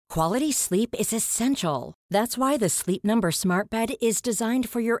Quality sleep is essential. That's why the Sleep Number Smart Bed is designed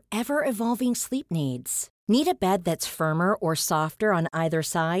for your ever-evolving sleep needs. Need a bed that's firmer or softer on either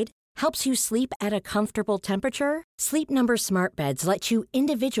side? Helps you sleep at a comfortable temperature? Sleep Number Smart Beds let you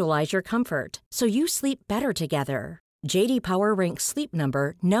individualize your comfort, so you sleep better together. J.D. Power ranks Sleep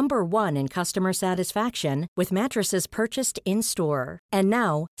Number number 1 in customer satisfaction with mattresses purchased in-store. And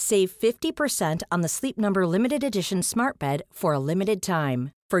now, save 50% on the Sleep Number Limited Edition Smart Bed for a limited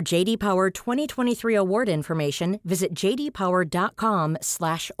time. For J.D. Power 2023 award information, visit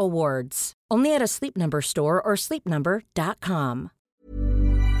jdpower.com/awards. Only at a Sleep Number store or sleepnumber.com.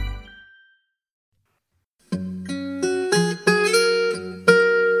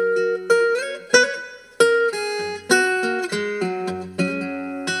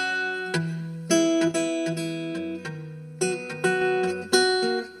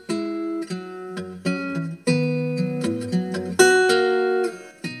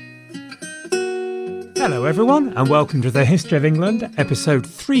 Hello everyone, and welcome to the History of England, episode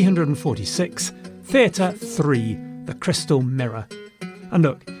 346, Theatre 3, The Crystal Mirror. And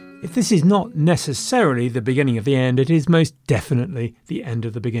look, if this is not necessarily the beginning of the end, it is most definitely the end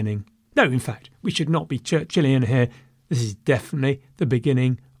of the beginning. No, in fact, we should not be Churchillian here. This is definitely the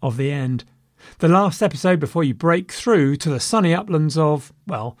beginning of the end. The last episode before you break through to the sunny uplands of,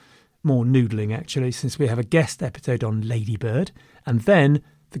 well, more noodling actually, since we have a guest episode on Ladybird, and then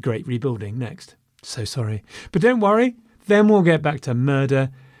the Great Rebuilding next. So sorry. But don't worry, then we'll get back to murder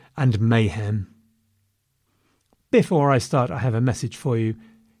and mayhem. Before I start, I have a message for you.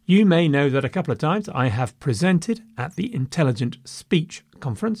 You may know that a couple of times I have presented at the Intelligent Speech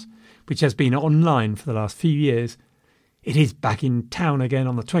Conference, which has been online for the last few years. It is back in town again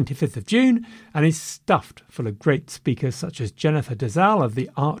on the 25th of June and is stuffed full of great speakers such as Jennifer Dezal of the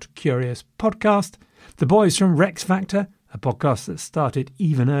Art Curious podcast, the boys from Rex Factor, a podcast that started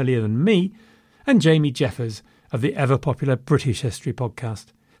even earlier than me, and Jamie Jeffers of the ever-popular British History podcast,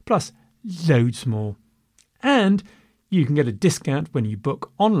 plus loads more. And you can get a discount when you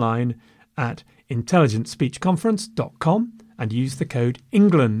book online at intelligentspeechconference.com and use the code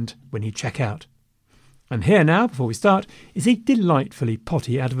ENGLAND when you check out. And here now, before we start, is a delightfully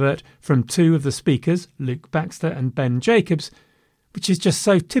potty advert from two of the speakers, Luke Baxter and Ben Jacobs, which is just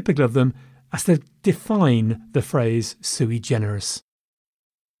so typical of them as to define the phrase sui generis.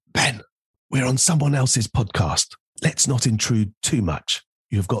 Ben, we're on someone else's podcast. Let's not intrude too much.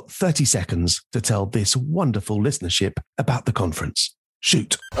 You've got 30 seconds to tell this wonderful listenership about the conference.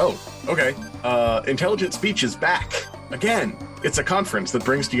 Shoot. Oh, okay. Intelligent Speech is back. Again, it's a conference that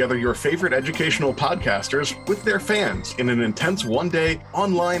brings together your favorite educational podcasters with their fans in an intense one-day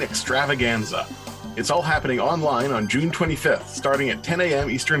online extravaganza. It's all happening online on June 25th, starting at 10 a.m.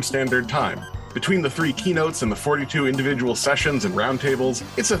 Eastern Standard Time. Between the 3 keynotes and the 42 individual sessions and roundtables,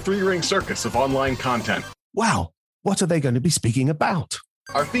 it's a 3-ring circus of online content. Wow, what are they going to be speaking about?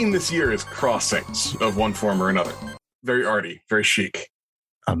 Our theme this year is crossings of one form or another. Very arty, very chic.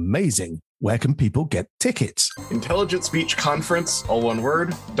 Amazing. Where can people get tickets? Intelligent Speech Conference, all one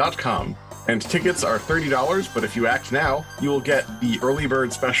word, .com. And tickets are $30, but if you act now, you will get the early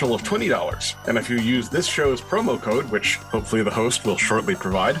bird special of $20. And if you use this show's promo code, which hopefully the host will shortly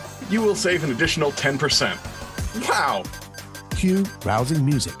provide, you will save an additional 10%. Wow! Cue rousing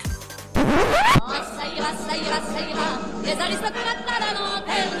music.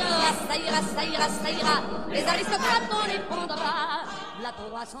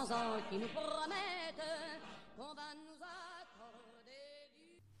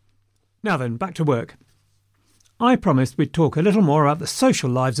 Now then, back to work. I promised we'd talk a little more about the social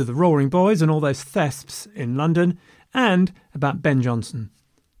lives of the Roaring Boys and all those thefts in London, and about Ben Jonson.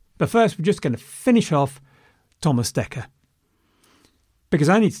 But first, we're just going to finish off Thomas Dekker. Because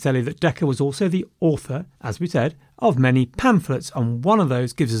I need to tell you that Dekker was also the author, as we said, of many pamphlets, and one of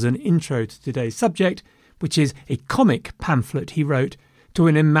those gives us an intro to today's subject, which is a comic pamphlet he wrote to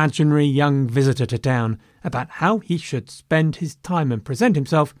an imaginary young visitor to town about how he should spend his time and present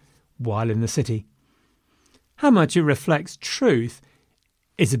himself while in the city. How much it reflects truth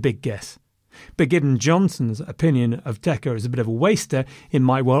is a big guess, but given Jonson's opinion of Dekker as a bit of a waster, it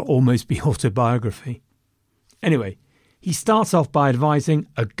might well almost be autobiography. Anyway, he starts off by advising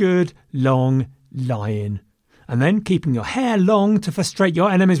a good, long lie-in, and then keeping your hair long to frustrate your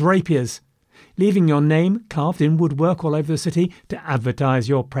enemies' rapiers, leaving your name carved in woodwork all over the city to advertise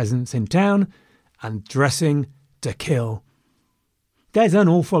your presence in town, and dressing to kill. There's an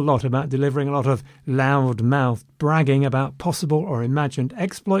awful lot about delivering a lot of loud-mouthed bragging about possible or imagined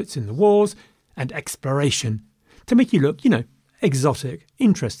exploits in the wars and exploration to make you look, exotic,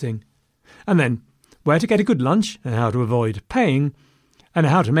 interesting. And then where to get a good lunch and how to avoid paying, and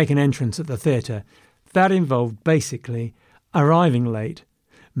how to make an entrance at the theatre. That involved basically arriving late,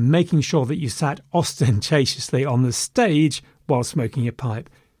 making sure that you sat ostentatiously on the stage while smoking a pipe.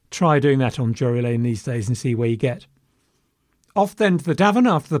 Try doing that on Drury Lane these days and see where you get. Off then to the tavern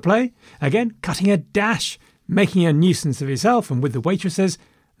after the play, again cutting a dash, making a nuisance of yourself and with the waitresses,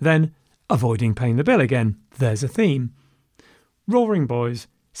 then avoiding paying the bill again. There's a theme. Roaring Boys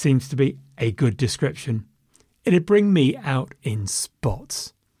seems to be a good description. It'd bring me out in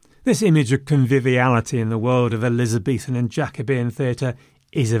spots. This image of conviviality in the world of Elizabethan and Jacobean theatre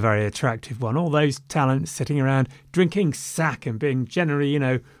is a very attractive one. All those talents sitting around drinking sack and being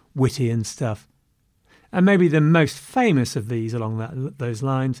generally, witty and stuff. And maybe the most famous of these along those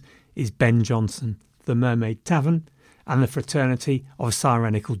lines is Ben Jonson, the Mermaid Tavern, and the Fraternity of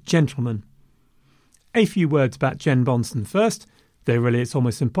Sirenical Gentlemen. A few words about Jen Bonson first, though really it's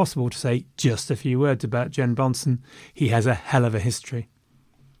almost impossible to say just a few words about Jen Bonson. He has a hell of a history.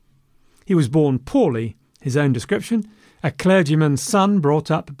 He was born poorly, his own description, a clergyman's son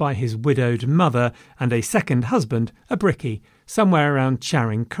brought up by his widowed mother and a second husband, a brickie, somewhere around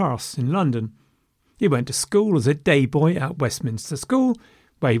Charing Cross in London. He went to school as a day boy at Westminster School,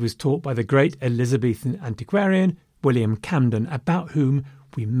 where he was taught by the great Elizabethan antiquarian William Camden, about whom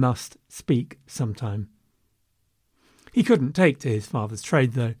we must speak sometime. He couldn't take to his father's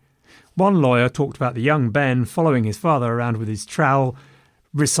trade, though. One lawyer talked about the young Ben following his father around with his trowel,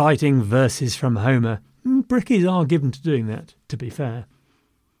 reciting verses from Homer. Brickies are given to doing that, to be fair.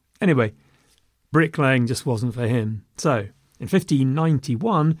 Anyway, bricklaying just wasn't for him. So, in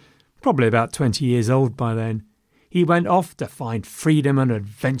 1591, probably about 20 years old by then, he went off to find freedom and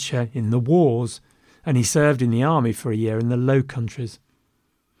adventure in the wars, and he served in the army for a year in the Low Countries.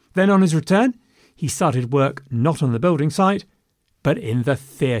 Then on his return, he started work not on the building site, but in the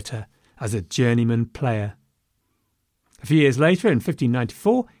theatre as a journeyman player. A few years later, in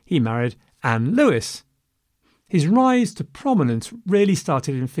 1594, he married Anne Lewis. His rise to prominence really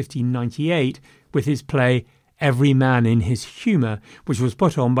started in 1598 with his play Every Man in His Humour, which was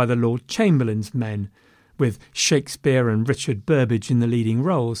put on by the Lord Chamberlain's men, with Shakespeare and Richard Burbage in the leading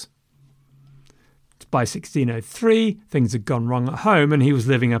roles. By 1603, things had gone wrong at home and he was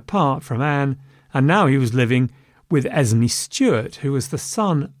living apart from Anne, and now he was living with Esme Stuart, who was the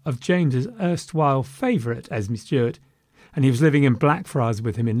son of James's erstwhile favourite, Esme Stuart, and he was living in Blackfriars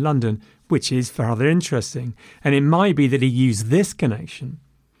with him in London, which is rather interesting. And it might be that he used this connection,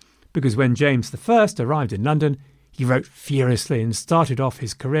 because when James I arrived in London, he wrote furiously and started off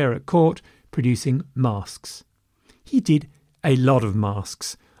his career at court producing masks. He did a lot of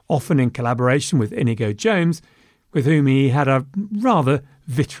masks, often in collaboration with Inigo Jones, with whom he had a rather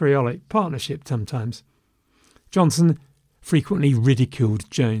vitriolic partnership sometimes. Jonson frequently ridiculed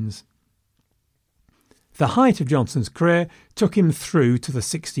Jones. The height of Jonson's career took him through to the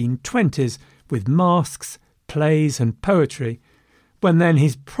 1620s with masks, plays and poetry, when then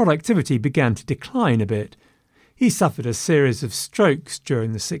his productivity began to decline a bit. He suffered a series of strokes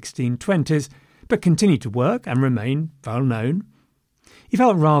during the 1620s, but continued to work and remain well known. He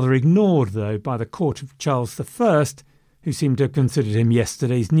felt rather ignored, though, by the court of Charles I, who seemed to have considered him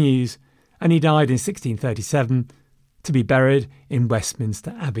yesterday's news, and he died in 1637 to be buried in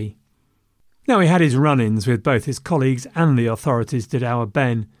Westminster Abbey. Now, he had his run-ins with both his colleagues and the authorities, did our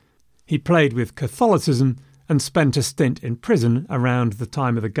Ben. He played with Catholicism and spent a stint in prison around the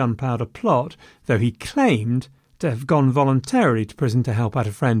time of the Gunpowder Plot, though he claimed to have gone voluntarily to prison to help out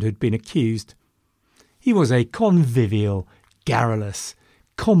a friend who'd been accused. He was a convivial, garrulous,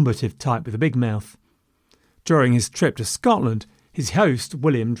 combative type with a big mouth. During his trip to Scotland, his host,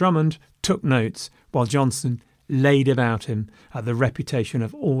 William Drummond, took notes, while Jonson laid about him at the reputation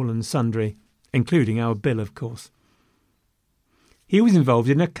of all and sundry, including our Bill, of course. He was involved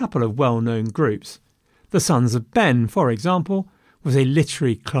in a couple of well-known groups. The Sons of Ben, for example, was a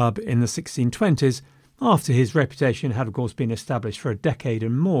literary club in the 1620s, after his reputation had of course been established for a decade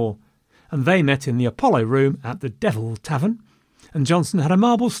and more, and they met in the Apollo Room at the Devil Tavern, and Jonson had a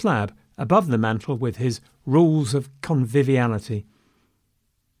marble slab above the mantel with his Rules of Conviviality.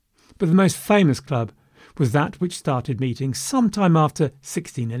 But the most famous club was that which started meeting sometime after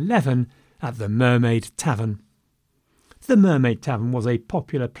 1611 at the Mermaid Tavern. The Mermaid Tavern was a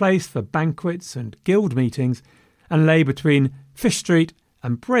popular place for banquets and guild meetings and lay between Fish Street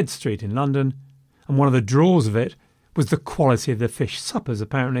and Bread Street in London, and one of the draws of it was the quality of the fish suppers,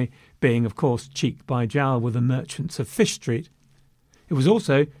 apparently being, of course, cheek by jowl with the merchants of Fish Street. It was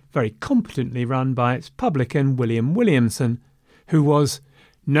also very competently run by its publican William Williamson, who was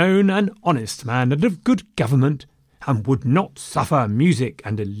known an honest man and of good government, and would not suffer music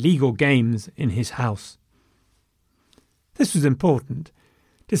and illegal games in his house. This was important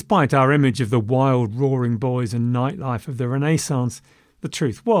Despite our image of the wild roaring boys and nightlife of the Renaissance, the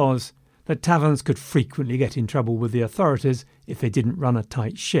truth was that taverns could frequently get in trouble with the authorities if they didn't run a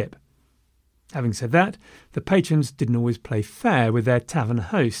tight ship. Having said that, the patrons didn't always play fair with their tavern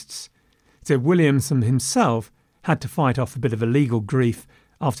hosts. So Williamson himself had to fight off a bit of illegal grief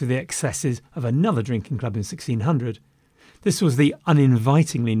after the excesses of another drinking club in 1600. This was the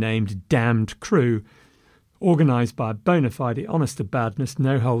uninvitingly named Damned Crew, organised by a bona fide honest-to-badness,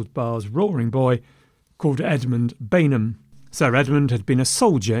 no-holds-bars roaring boy called Edmund Bainham. Sir Edmund had been a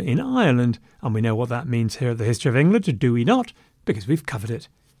soldier in Ireland, and we know what that means here at the History of England, do we not? Because we've covered it.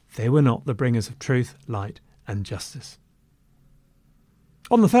 They were not the bringers of truth, light and justice.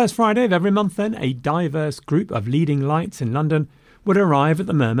 On the first Friday of every month, then, a diverse group of leading lights in London would arrive at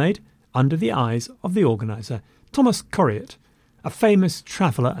the Mermaid under the eyes of the organiser, Thomas Corriott, a famous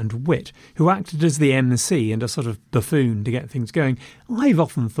traveller and wit who acted as the MC and a sort of buffoon to get things going. I've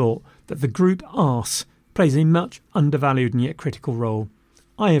often thought that the group arse plays a much undervalued and yet critical role.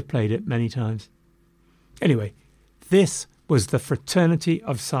 I have played it many times. Anyway, this was the Fraternity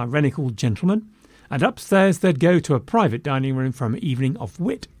of Cyrenaical Gentlemen, and upstairs they'd go to a private dining room for an evening of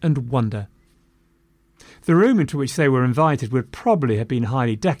wit and wonder. The room into which they were invited would probably have been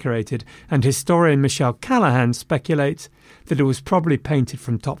highly decorated, and historian Michelle Callahan speculates that it was probably painted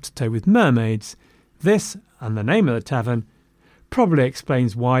from top to toe with mermaids. This, and the name of the tavern, probably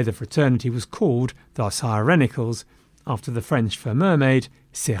explains why the fraternity was called the Cyrenaicals, after the French for mermaid,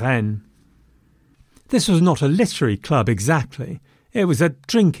 sirène. This was not a literary club exactly, it was a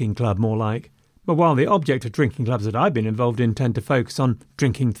drinking club more like. But while the object of drinking clubs that I've been involved in tend to focus on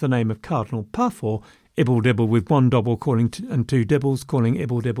drinking to the name of Cardinal Puff, or Ibble Dibble with one dobble calling and two dibbles calling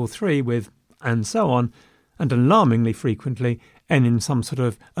Ibble Dibble 3 with, and so on, and alarmingly frequently end in some sort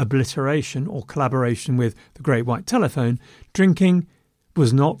of obliteration or collaboration with the Great White Telephone, drinking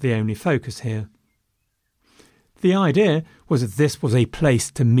was not the only focus here. The idea was that this was a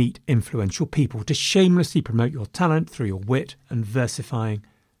place to meet influential people, to shamelessly promote your talent through your wit and versifying.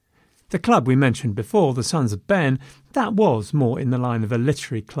 The club we mentioned before, the Sons of Ben, that was more in the line of a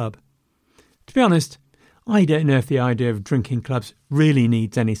literary club. To be honest, I don't know if the idea of drinking clubs really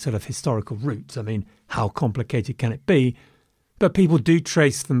needs any sort of historical roots. I mean, how complicated can it be? But people do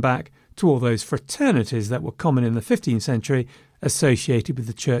trace them back to all those fraternities that were common in the 15th century, associated with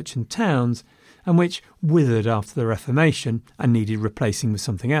the church and towns, and which withered after the Reformation and needed replacing with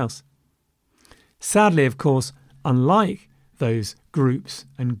something else. Sadly, of course, unlike those groups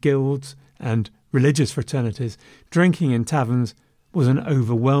and guilds and religious fraternities, drinking in taverns was an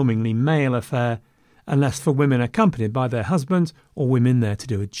overwhelmingly male affair, unless for women accompanied by their husbands or women there to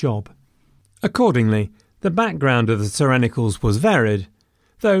do a job. Accordingly, the background of the Cyrenaicals was varied,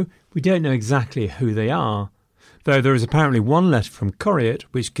 though we don't know exactly who they are, though there is apparently one letter from Corriott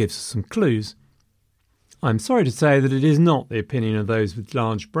which gives us some clues. I'm sorry to say that it is not the opinion of those with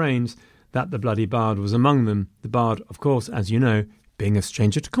large brains that the bloody bard was among them, the bard, of course, as you know, being a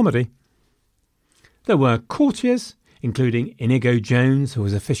stranger to comedy. There were courtiers, including Inigo Jones, who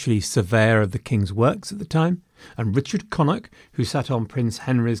was officially surveyor of the King's works at the time, and Richard Connaught, who sat on Prince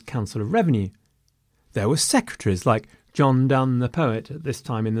Henry's Council of Revenue. There were secretaries like John Donne the poet, at this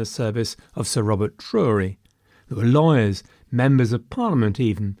time in the service of Sir Robert Drury. There were lawyers, members of Parliament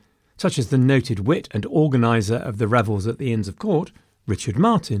even, such as the noted wit and organiser of the revels at the Inns of Court, Richard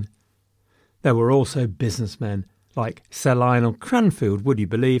Martin. There were also businessmen, like Sir Lionel Cranfield, would you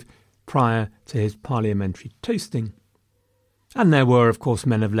believe, prior to his parliamentary toasting. And there were, of course,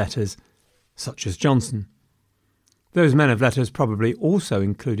 men of letters, such as Johnson. Those men of letters probably also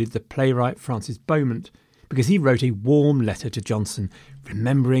included the playwright Francis Beaumont, because he wrote a warm letter to Johnson,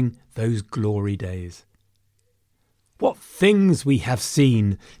 remembering those glory days. What things we have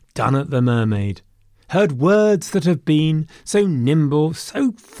seen done at the Mermaid, heard words that have been so nimble,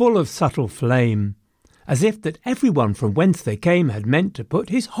 so full of subtle flame, as if that everyone from whence they came had meant to put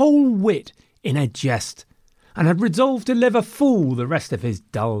his whole wit in a jest, and had resolved to live a fool the rest of his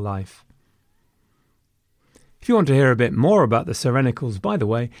dull life. If you want to hear a bit more about the Cyrenaicals, by the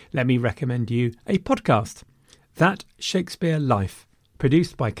way, let me recommend you a podcast, That Shakespeare Life,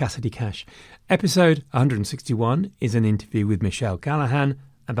 produced by Cassidy Cash. Episode 161 is an interview with Michelle Callahan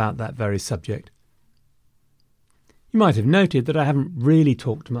about that very subject. You might have noted that I haven't really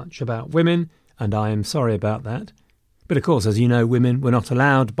talked much about women, and I am sorry about that. But of course, as you know, women were not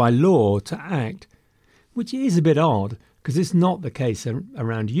allowed by law to act, which is a bit odd, because it's not the case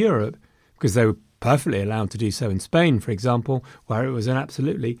around Europe, because they were perfectly allowed to do so in Spain, for example, where it was an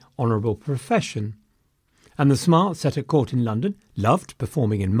absolutely honourable profession. And the smart set at court in London loved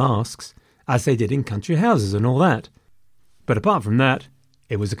performing in masks, as they did in country houses and all that. But apart from that,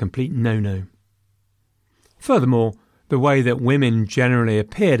 it was a complete no-no. Furthermore, the way that women generally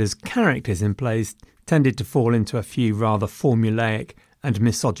appeared as characters in plays tended to fall into a few rather formulaic and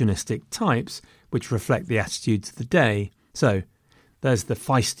misogynistic types which reflect the attitudes of the day. So, there's the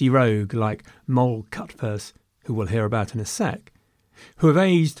feisty rogue like Moll Cutpurse, who we'll hear about in a sec, who have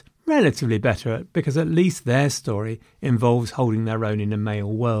aged relatively better because at least their story involves holding their own in a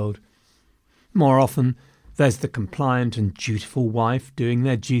male world. More often, there's the compliant and dutiful wife doing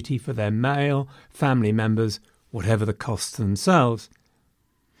their duty for their male family members, whatever the cost to themselves.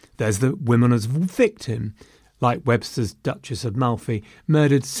 There's the woman as victim, like Webster's Duchess of Malfi,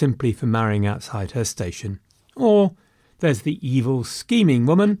 murdered simply for marrying outside her station. Or there's the evil, scheming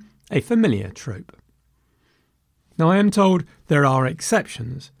woman, a familiar trope. Now I am told there are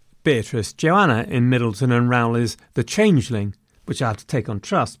exceptions. Beatrice Joanna in Middleton and Rowley's The Changeling, which I have to take on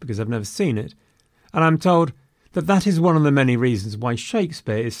trust because I've never seen it, and I'm told that that is one of the many reasons why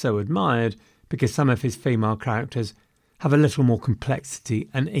Shakespeare is so admired, because some of his female characters have a little more complexity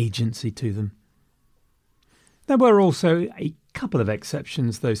and agency to them. There were also a couple of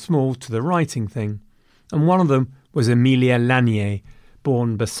exceptions, though small, to the writing thing, and one of them was Emilia Lanier,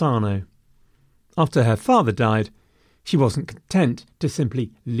 born Bassano. After her father died, she wasn't content to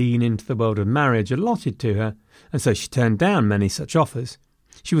simply lean into the world of marriage allotted to her, and so she turned down many such offers.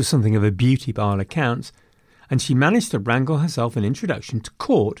 She was something of a beauty by all accounts, and she managed to wrangle herself an introduction to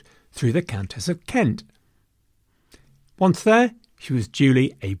court through the Countess of Kent. Once there, she was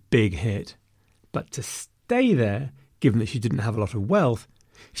duly a big hit. But to stay there, given that she didn't have a lot of wealth,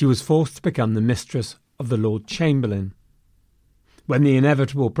 she was forced to become the mistress of the Lord Chamberlain. When the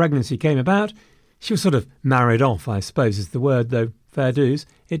inevitable pregnancy came about, she was sort of married off, I suppose is the word, though fair dues,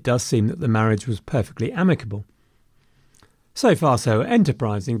 it does seem that the marriage was perfectly amicable. So far so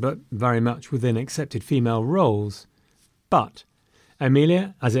enterprising, but very much within accepted female roles. But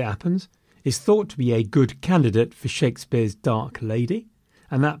Emilia, as it happens, is thought to be a good candidate for Shakespeare's Dark Lady,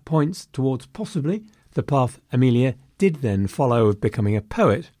 and that points towards possibly the path Emilia did then follow of becoming a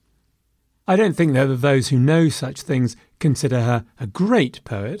poet. I don't think that those who know such things consider her a great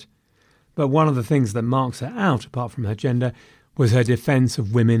poet, but one of the things that marks her out, apart from her gender, was her defence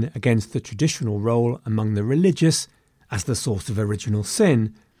of women against the traditional role among the religious as the source of original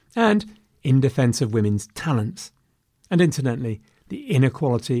sin, and in defence of women's talents, and incidentally, the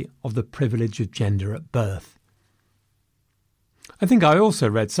inequality of the privilege of gender at birth. I think I also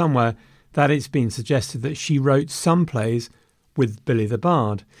read somewhere that it's been suggested that she wrote some plays with Billy the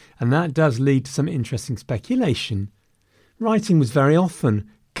Bard, and that does lead to some interesting speculation. Writing was very often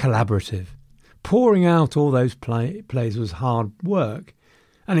collaborative. Pouring out all those plays was hard work,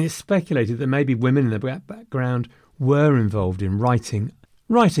 and it's speculated that maybe women in the background were involved in writing.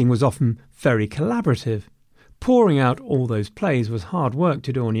 Writing was often very collaborative. Pouring out all those plays was hard work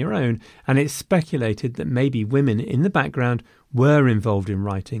to do on your own, and it's speculated that maybe women in the background were involved in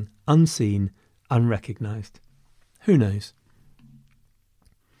writing, unseen, unrecognised. Who knows?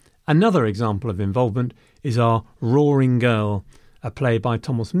 Another example of involvement is our Roaring Girl, a play by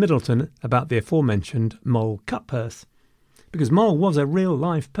Thomas Middleton about the aforementioned Moll Cutpurse, because Moll was a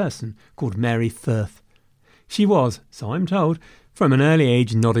real-life person called Mary Firth. She was, so I'm told, from an early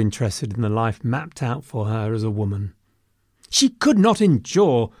age not interested in the life mapped out for her as a woman. She could not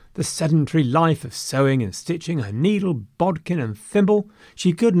endure the sedentary life of sewing and stitching her needle, bodkin and thimble.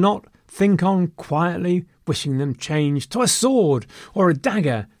 She could not think on quietly, wishing them changed to a sword or a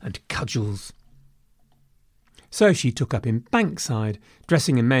dagger and cudgels. So she took up in Bankside,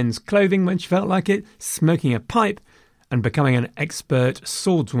 dressing in men's clothing when she felt like it, smoking a pipe, and becoming an expert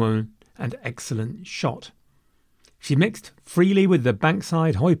swordswoman and excellent shot. She mixed freely with the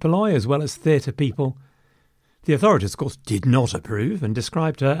Bankside hoi polloi as well as theatre people. The authorities, of course, did not approve and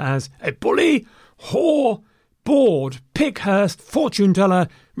described her as a bully, whore, bawd, pickhurst, fortune-teller,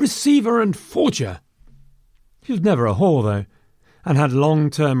 receiver and forger. She was never a whore, though, and had a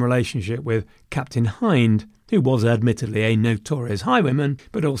long-term relationship with Captain Hind, who was admittedly a notorious highwayman,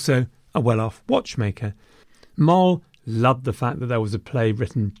 but also a well-off watchmaker. Moll loved the fact that there was a play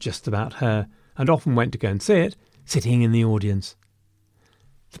written just about her, and often went to go and see it, sitting in the audience.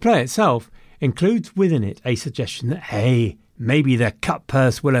 The play itself includes within it a suggestion that, hey, maybe the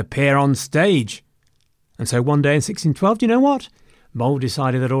Cutpurse will appear on stage. And so one day in 1612, do you know what? Moll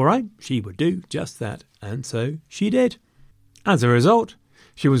decided that all right, she would do just that, and so she did. As a result,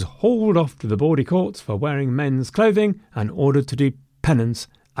 she was hauled off to the bawdy courts for wearing men's clothing and ordered to do penance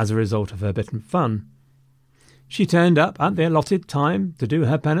as a result of her bit of fun. She turned up at the allotted time to do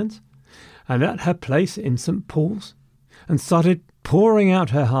her penance, and at her place in St. Paul's, and started pouring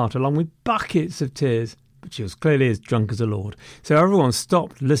out her heart along with buckets of tears. but she was clearly as drunk as a lord. So everyone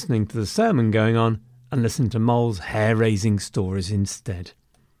stopped listening to the sermon going on and listened to Moll's hair-raising stories instead.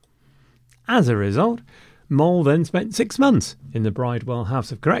 As a result, Moll then spent 6 months in the Bridewell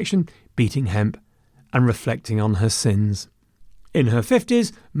House of Correction, beating hemp and reflecting on her sins. In her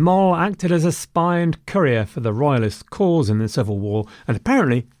 50s, Moll acted as a spy and courier for the Royalist cause in the Civil War and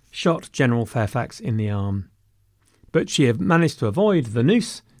apparently shot General Fairfax in the arm. But she had managed to avoid the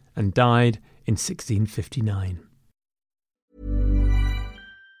noose and died in 1659.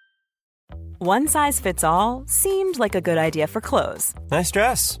 One size fits all seemed like a good idea for clothes. Nice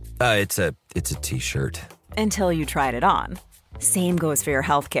dress. It's a t-shirt. Until you tried it on. Same goes for your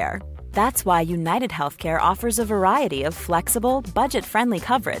healthcare. That's why United Healthcare offers a variety of flexible, budget-friendly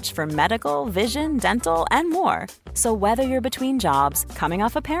coverage for medical, vision, dental, and more. So whether you're between jobs, coming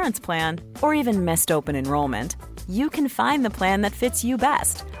off a parent's plan, or even missed open enrollment, you can find the plan that fits you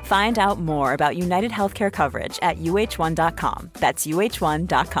best. Find out more about United Healthcare coverage at uh1.com. That's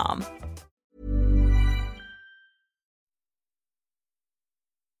uh1.com.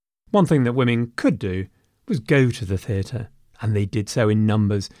 One thing that women could do was go to the theatre, and they did so in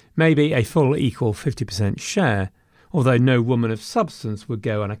numbers, maybe a full equal 50% share, although no woman of substance would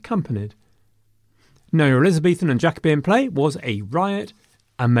go unaccompanied. No Elizabethan and Jacobean play was a riot,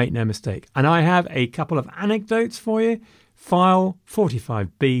 and make no mistake. And I have a couple of anecdotes for you. File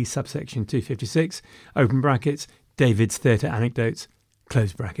 45B, subsection 256, open brackets, David's Theatre Anecdotes,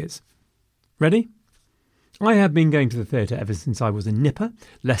 close brackets. Ready? I have been going to the theatre ever since I was a nipper,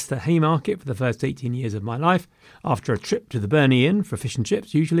 Leicester Haymarket for the first 18 years of my life, after a trip to the Burney Inn for fish and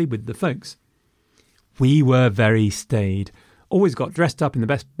chips, usually with the folks. We were very staid. Always got dressed up in the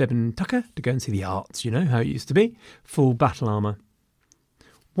best bib and tucker to go and see the arts, you know how it used to be, full battle armour.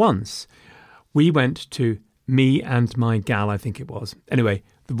 Once, we went to Me and My Gal, I think it was. Anyway,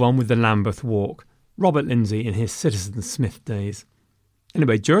 the one with the Lambeth Walk, Robert Lindsay in his Citizen Smith days.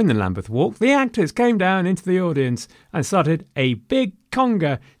 Anyway, during the Lambeth Walk, the actors came down into the audience and started a big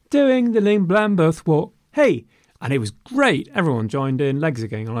conga doing the Lambeth Walk. Hey! And it was great. Everyone joined in, legs are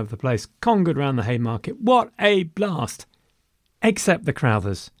going all over the place, congaed round the Haymarket. What a blast! Except the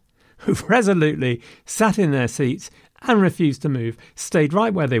Crowthers, who resolutely sat in their seats and refused to move, stayed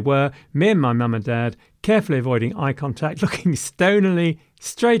right where they were, me and my mum and dad, carefully avoiding eye contact, looking stonily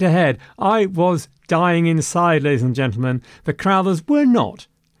straight ahead. I was dying inside, ladies and gentlemen. The Crowthers were not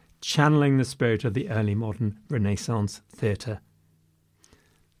channeling the spirit of the early modern Renaissance theatre.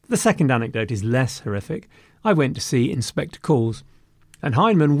 The second anecdote is less horrific. I went to see Inspector Calls, and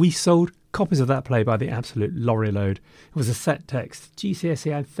Heinemann, we sold copies of that play by the absolute lorry load. It was a set text,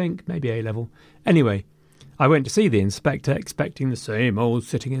 GCSE I think, maybe A-level. Anyway, I went to see the Inspector expecting the same old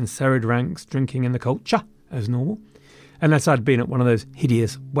sitting in serried ranks, drinking in the culture as normal, unless I'd been at one of those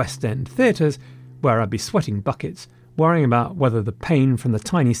hideous West End theatres where I'd be sweating buckets, worrying about whether the pain from the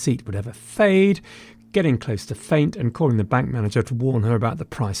tiny seat would ever fade, getting close to faint and calling the bank manager to warn her about the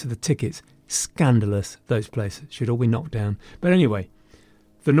price of the tickets. Scandalous, those places. Should all be knocked down. But anyway,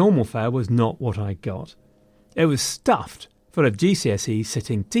 the normal fare was not what I got. It was stuffed full of GCSE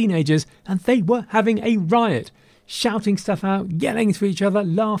sitting teenagers, and they were having a riot, shouting stuff out, yelling to each other,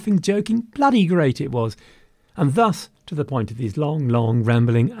 laughing, joking. Bloody great it was. And thus, to the point of these long,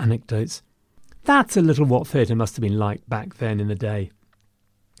 rambling anecdotes. That's a little what theatre must have been like back then in the day.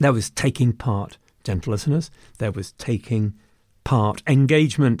 There was taking part, gentle listeners. There was taking part.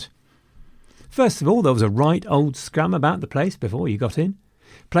 Engagement. First of all, there was a right old scrum about the place before you got in.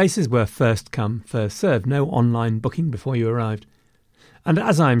 Places were first come, first served, no online booking before you arrived. And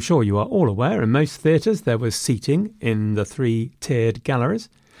as I am sure you are all aware, in most theatres there was seating in the 3-tiered galleries,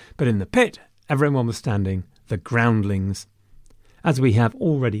 but in the pit everyone was standing, the groundlings. As we have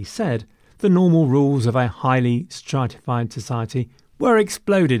already said, the normal rules of a highly stratified society were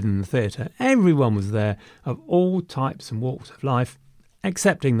exploded in the theatre. Everyone was there, of all types and walks of life,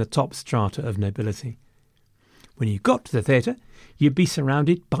 excepting the top strata of nobility. When you got to the theatre, you'd be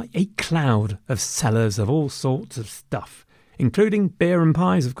surrounded by a cloud of sellers of all sorts of stuff, including beer and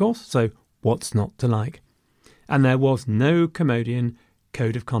pies, of course, so what's not to like? And there was no commodian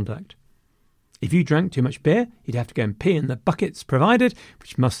code of conduct. If you drank too much beer, you'd have to go and pee in the buckets provided,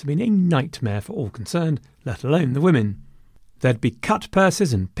 which must have been a nightmare for all concerned, let alone the women. There'd be cut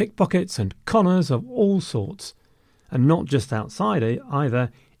purses and pickpockets and conners of all sorts, and not just outside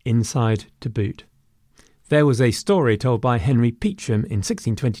either, inside to boot. There was a story told by Henry Peacham in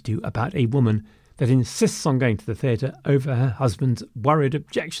 1622 about a woman that insists on going to the theatre over her husband's worried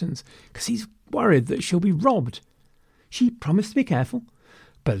objections because he's worried that she'll be robbed. She promised to be careful,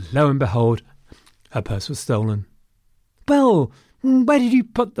 but lo and behold, her purse was stolen. "Well, where did you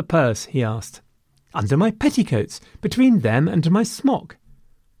put the purse?" he asked. under my petticoats, between them and my smock.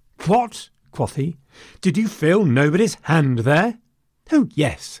 What? Quoth he. Did you feel nobody's hand there? Oh,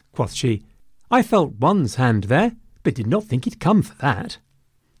 yes, quoth she. I felt one's hand there, but did not think he'd come for that.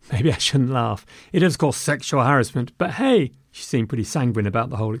 Maybe I shouldn't laugh. It is, of course, sexual harassment, but hey, she seemed pretty sanguine about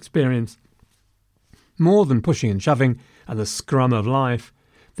the whole experience. More than pushing and shoving and the scrum of life,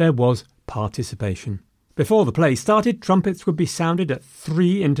 there was participation. Before the play started, trumpets would be sounded at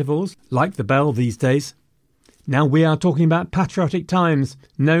 3 intervals, like the bell these days. Now we are talking about patriotic times,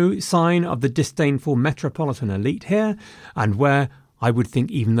 no sign of the disdainful metropolitan elite here, and where I would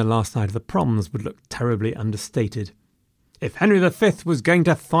think even the last night of the proms would look terribly understated. If Henry V was going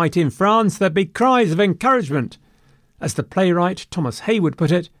to fight in France, there'd be cries of encouragement. As the playwright Thomas Heywood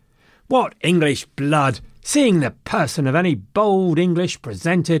put it, what English blood, seeing the person of any bold English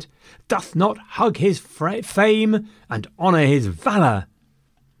presented, doth not hug his fame and honour his valour?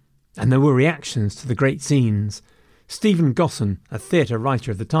 And there were reactions to the great scenes. Stephen Gosson, a theatre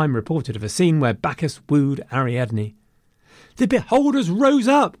writer of the time, reported of a scene where Bacchus wooed Ariadne. The beholders rose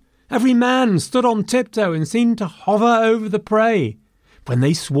up. Every man stood on tiptoe and seemed to hover over the prey. When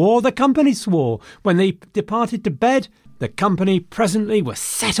they swore, the company swore. When they departed to bed, the company presently were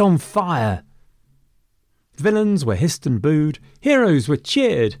set on fire. Villains were hissed and booed. Heroes were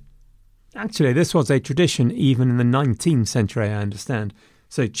cheered. Actually, this was a tradition even in the 19th century, I understand.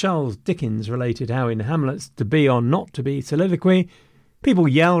 So Charles Dickens related how in Hamlet's to be or not to be soliloquy, people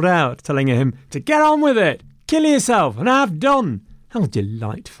yelled out, telling him to get on with it, kill yourself and have done. How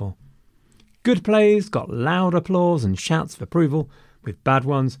delightful. Good plays got loud applause and shouts of approval. With bad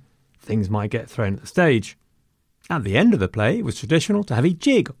ones, things might get thrown at the stage. At the end of the play, it was traditional to have a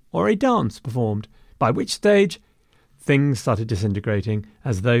jig or a dance performed, by which stage things started disintegrating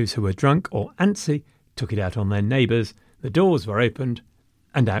as those who were drunk or antsy took it out on their neighbours, the doors were opened,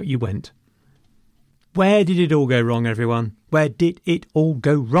 and out you went. Where did it all go wrong, everyone? Where did it all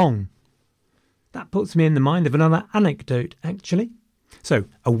go wrong? That puts me in the mind of another anecdote, actually. So,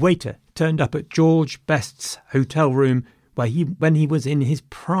 a waiter turned up at George Best's hotel room when he was in his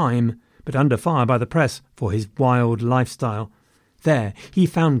prime, but under fire by the press for his wild lifestyle. There he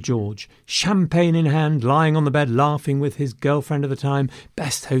found George, champagne in hand, lying on the bed laughing with his girlfriend at the time,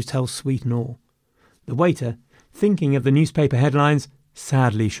 best hotel suite and all. The waiter, thinking of the newspaper headlines,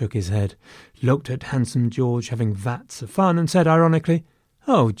 sadly shook his head, looked at handsome George having vats of fun and said ironically,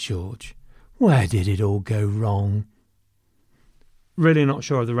 "Oh, George, where did it all go wrong?" Really not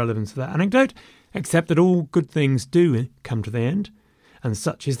sure of the relevance of that anecdote, except that all good things do come to the end, and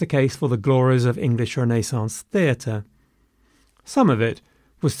such is the case for the glories of English Renaissance theatre. Some of it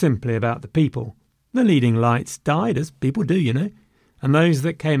was simply about the people. The leading lights died, as people do, you know, and those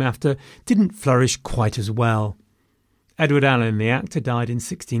that came after didn't flourish quite as well. Edward Allen, the actor, died in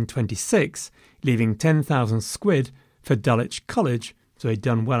 1626, leaving 10,000 squid for Dulwich College, so he'd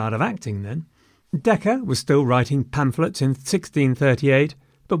done well out of acting then. Dekker was still writing pamphlets in 1638,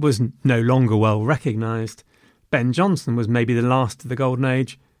 but was no longer well recognised. Ben Jonson was maybe the last of the Golden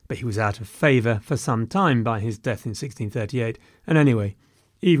Age, but he was out of favour for some time by his death in 1638, and anyway,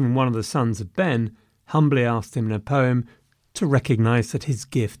 even one of the sons of Ben humbly asked him in a poem to recognise that his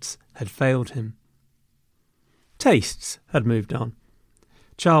gifts had failed him. Tastes had moved on.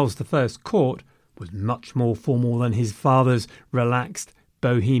 Charles I's court was much more formal than his father's relaxed,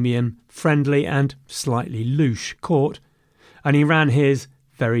 bohemian, friendly and slightly louche court, and he ran his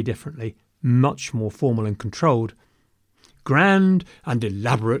very differently, much more formal and controlled. Grand and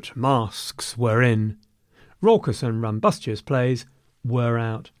elaborate masques were in. Raucous and rumbustious plays were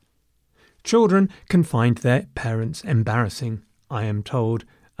out. Children can find their parents embarrassing, I am told,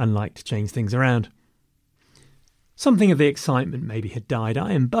 and like to change things around. Something of the excitement maybe had died.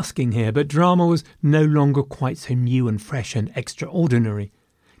 I am busking here, but drama was no longer quite so new and fresh and extraordinary.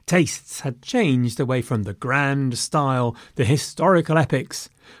 Tastes had changed away from the grand style, the historical epics,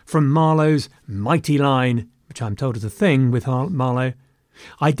 from Marlowe's mighty line, which I'm told is a thing with Marlowe.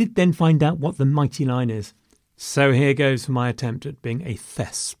 I did then find out what the mighty line is. So here goes for my attempt at being a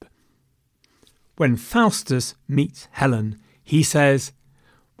thesp. When Faustus meets Helen, he says,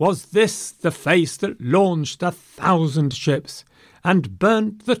 "Was this the face that launched 1,000 ships, and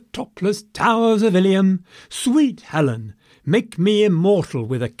burnt the topless towers of Ilium? Sweet Helen, make me immortal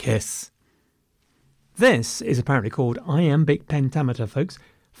with a kiss." This is apparently called iambic pentameter, folks.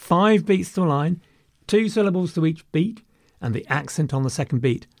 5 beats to a line, 2 syllables to each beat, and the accent on the second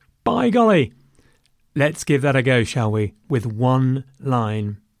beat. By golly! Let's give that a go, shall we, with one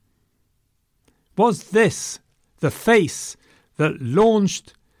line. Was this the face that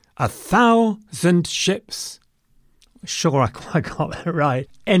launched 1,000 ships? Sure, I quite got that right.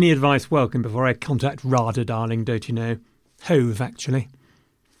 Any advice welcome before I contact RADA, darling, don't you know? Hove, actually.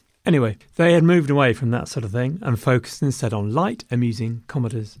 Anyway, they had moved away from that sort of thing and focused instead on light, amusing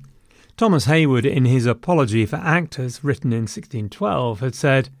comedies. Thomas Heywood, in his Apology for Actors, written in 1612, had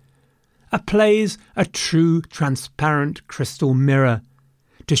said, "A play's a true, transparent crystal mirror,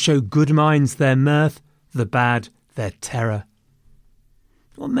 to show good minds their mirth, the bad their terror."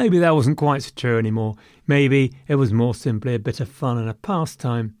 Well, maybe that wasn't quite so true anymore. Maybe it was more simply a bit of fun and a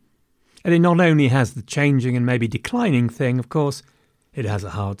pastime. And it not only has the changing and maybe declining thing, of course, it has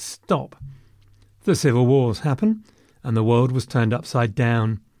a hard stop. The civil wars happen, and the world was turned upside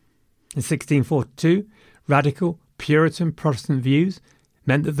down. In 1642, radical Puritan Protestant views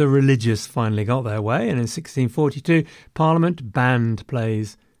meant that the religious finally got their way, and in 1642 Parliament banned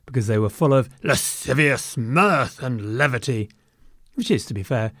plays because they were full of lascivious mirth and levity, which is, to be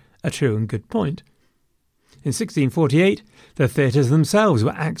fair, a true and good point. In 1648, the theatres themselves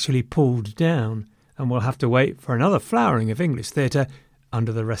were actually pulled down, and we'll have to wait for another flowering of English theatre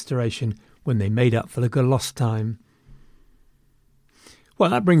under the Restoration when they made up for the lost time. Well,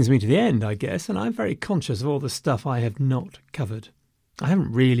 that brings me to the end, I guess, and I'm very conscious of all the stuff I have not covered. I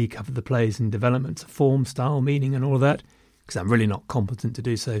haven't really covered the plays and developments of form, style, meaning and all of that, because I'm really not competent to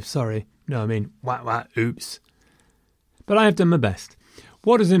do so, sorry. No, I mean, oops. But I have done my best.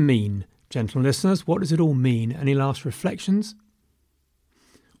 What does it mean, gentle listeners? What does it all mean? Any last reflections?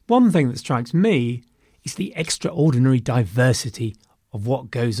 One thing that strikes me is the extraordinary diversity of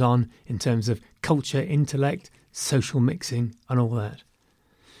what goes on in terms of culture, intellect, social mixing and all that.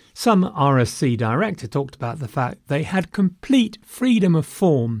 Some RSC director talked about the fact they had complete freedom of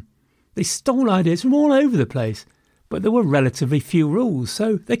form. They stole ideas from all over the place, but there were relatively few rules,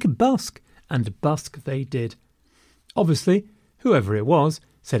 so they could busk, and busk they did. Obviously, whoever it was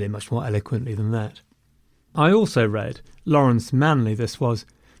said it much more eloquently than that. I also read, Lawrence Manley this was,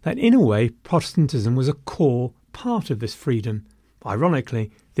 that in a way Protestantism was a core part of this freedom,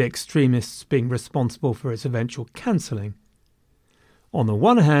 ironically the extremists being responsible for its eventual cancelling. On the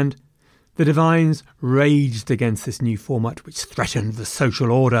one hand, the divines raged against this new format which threatened the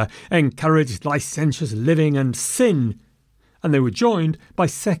social order, encouraged licentious living and sin, and they were joined by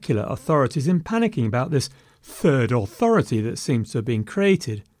secular authorities in panicking about this third authority that seems to have been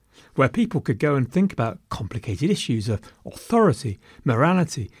created, where people could go and think about complicated issues of authority,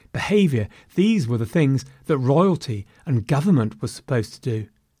 morality, behaviour. These were the things that royalty and government was supposed to do,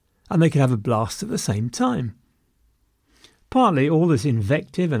 and they could have a blast at the same time. Partly all this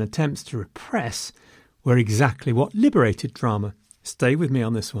invective and attempts to repress were exactly what liberated drama. Stay with me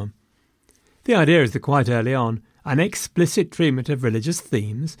on this one. The idea is that quite early on, an explicit treatment of religious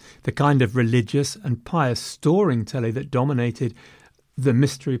themes, the kind of religious and pious storytelling that dominated the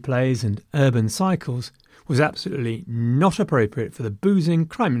mystery plays and urban cycles, was absolutely not appropriate for the boozing,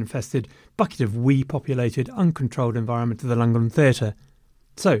 crime-infested, bucket of wee-populated, uncontrolled environment of the London theatre.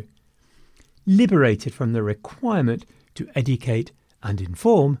 So, liberated from the requirement to educate and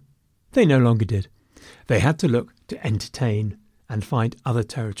inform, they no longer did. They had to look to entertain and find other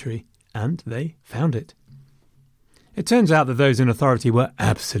territory, and they found it. It turns out that those in authority were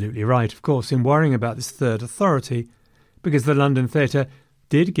absolutely right, of course, in worrying about this third authority, because the London Theatre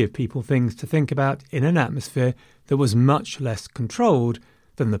did give people things to think about in an atmosphere that was much less controlled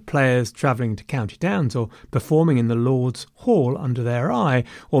than the players travelling to county towns or performing in the Lord's Hall under their eye,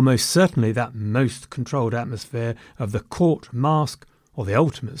 or most certainly that most controlled atmosphere of the court masque or the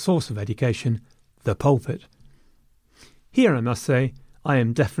ultimate source of education, the pulpit. Here, I must say, I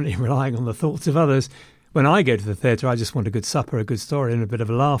am definitely relying on the thoughts of others. When I go to the theatre, I just want a good supper, a good story and a bit of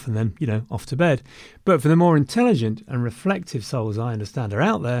a laugh and then, off to bed. But for the more intelligent and reflective souls I understand are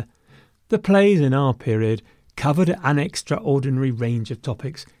out there, the plays in our period covered an extraordinary range of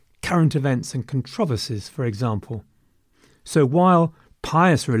topics, current events and controversies, for example. So while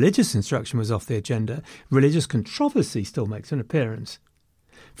pious religious instruction was off the agenda, religious controversy still makes an appearance.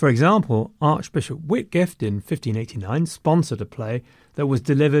 For example, Archbishop Whitgift in 1589 sponsored a play that was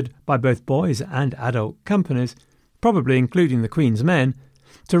delivered by both boys and adult companies, probably including the Queen's Men,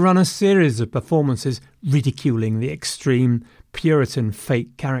 to run a series of performances ridiculing the extreme Puritan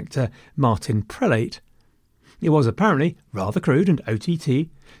fake character Martin Prelate. It was apparently rather crude and OTT,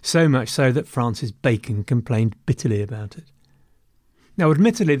 so much so that Francis Bacon complained bitterly about it. Now,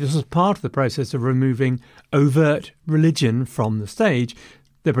 admittedly, this was part of the process of removing overt religion from the stage.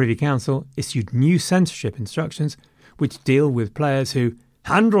 The Privy Council issued new censorship instructions which deal with players who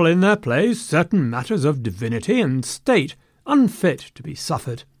handle in their plays certain matters of divinity and state unfit to be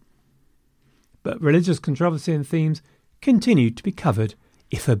suffered. But religious controversy and themes continued to be covered,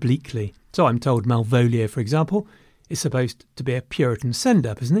 if obliquely. So I'm told Malvolio, for example, is supposed to be a Puritan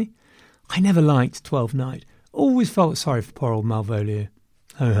send-up, isn't he? I never liked Twelfth Night. Always felt sorry for poor old Malvolio.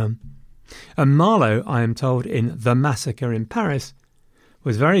 Ho-hum. And Marlowe, I am told, in The Massacre in Paris,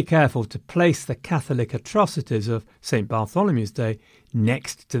 was very careful to place the Catholic atrocities of St. Bartholomew's Day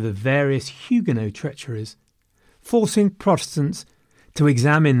next to the various Huguenot treacheries, forcing Protestants to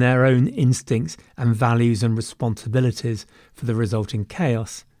examine their own instincts and values and responsibilities for the resulting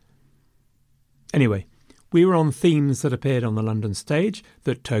chaos. Anyway, we were on themes that appeared on the London stage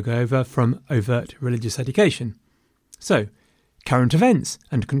that took over from overt religious education. So, current events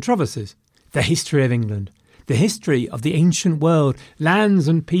and controversies, the history of England, the history of the ancient world, lands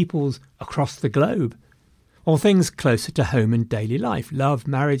and peoples across the globe, or things closer to home and daily life, love,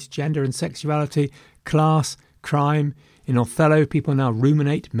 marriage, gender and sexuality, class, crime. In Othello, people now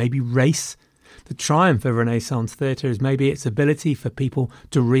ruminate maybe race. The triumph of Renaissance theatre is maybe its ability for people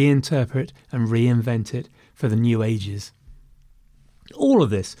to reinterpret and reinvent it for the new ages. All of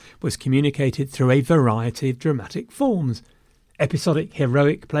this was communicated through a variety of dramatic forms. Episodic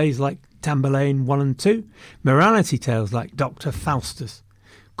heroic plays like Tamburlaine 1 and 2, morality tales like Dr. Faustus,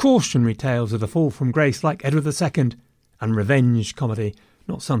 cautionary tales of the fall from grace like Edward II, and revenge comedy,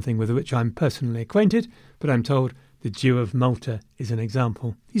 not something with which I'm personally acquainted, but I'm told The Jew of Malta is an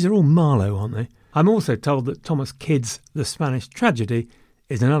example. These are all Marlowe, aren't they? I'm also told that Thomas Kyd's The Spanish Tragedy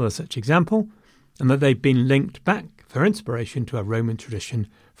is another such example, and that they've been linked back for inspiration to a Roman tradition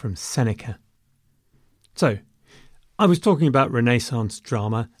from Seneca. So, I was talking about Renaissance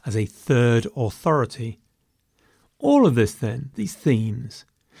drama as a third authority. All of this then, these themes,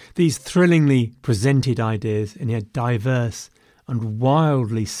 these thrillingly presented ideas in a diverse and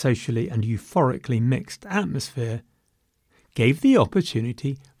wildly socially and euphorically mixed atmosphere, gave the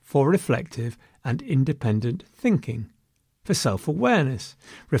opportunity for reflective and independent thinking, for self-awareness,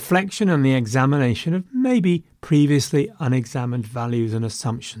 reflection and the examination of maybe previously unexamined values and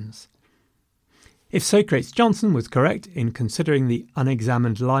assumptions. If Socrates Johnson was correct in considering the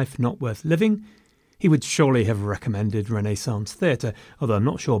unexamined life not worth living, he would surely have recommended Renaissance theatre, although I'm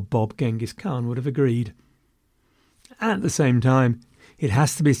not sure Bob Genghis Khan would have agreed. At the same time, it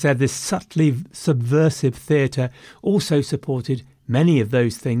has to be said this subtly subversive theatre also supported many of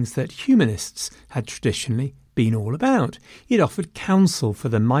those things that humanists had traditionally been all about. It offered counsel for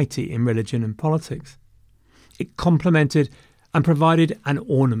the mighty in religion and politics. It complemented and provided an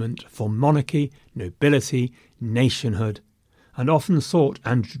ornament for monarchy, nobility, nationhood, and often sought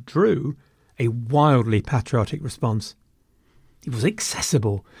and drew a wildly patriotic response. It was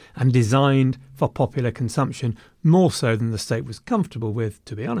accessible and designed for popular consumption, more so than the state was comfortable with,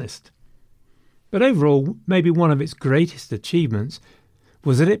 to be honest. But overall, maybe one of its greatest achievements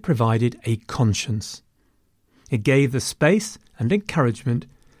was that it provided a conscience. It gave the space and encouragement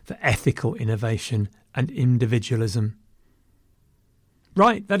for ethical innovation and individualism.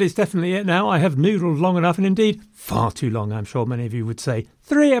 Right, that is definitely it now. I have noodled long enough, and indeed far too long, I'm sure many of you would say.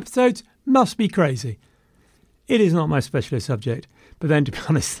 3 episodes must be crazy. It is not my specialist subject, but then to be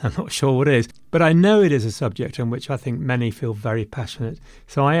honest, I'm not sure what is. But I know it is a subject on which I think many feel very passionate,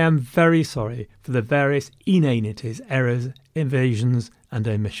 so I am very sorry for the various inanities, errors, evasions and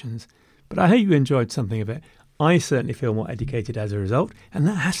omissions. But I hope you enjoyed something of it. I certainly feel more educated as a result, and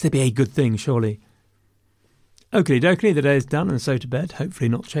that has to be a good thing, surely. Oakley dokley, the day is done and so to bed, hopefully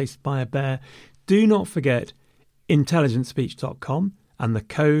not chased by a bear. Do not forget intelligentspeech.com and the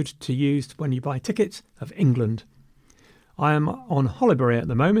code to use when you buy tickets of England. I am on Hollyberry at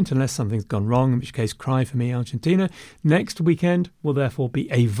the moment, unless something's gone wrong, in which case cry for me, Argentina. Next weekend will therefore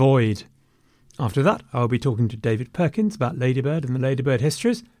be a void. After that, I will be talking to David Perkins about Ladybird and the Ladybird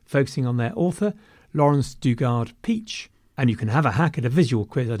histories, focusing on their author, Lawrence Dugard Peach. And you can have a hack at a visual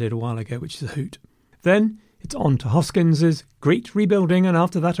quiz I did a while ago, which is a hoot. Then it's on to Hoskins's Great Rebuilding, and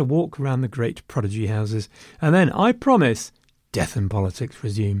after that a walk around the great prodigy houses. And then, I promise, death and politics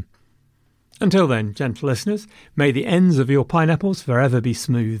resume. Until then, gentle listeners, may the ends of your pineapples forever be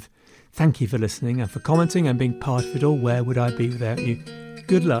smooth. Thank you for listening and for commenting and being part of it all. Where would I be without you?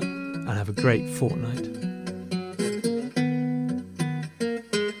 Good luck and have a great fortnight.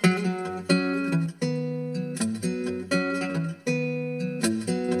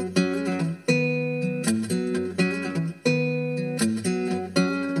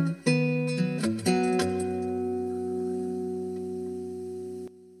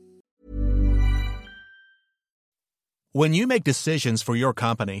 When you make decisions for your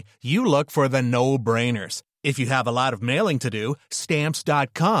company, you look for the no-brainers. If you have a lot of mailing to do,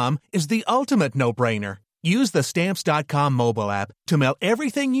 Stamps.com is the ultimate no-brainer. Use the Stamps.com mobile app to mail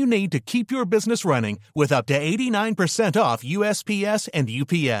everything you need to keep your business running with up to 89% off USPS and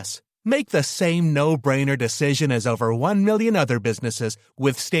UPS. Make the same no-brainer decision as over 1 million other businesses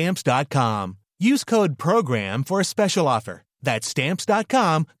with Stamps.com. Use code PROGRAM for a special offer. That's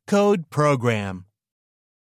Stamps.com, code PROGRAM.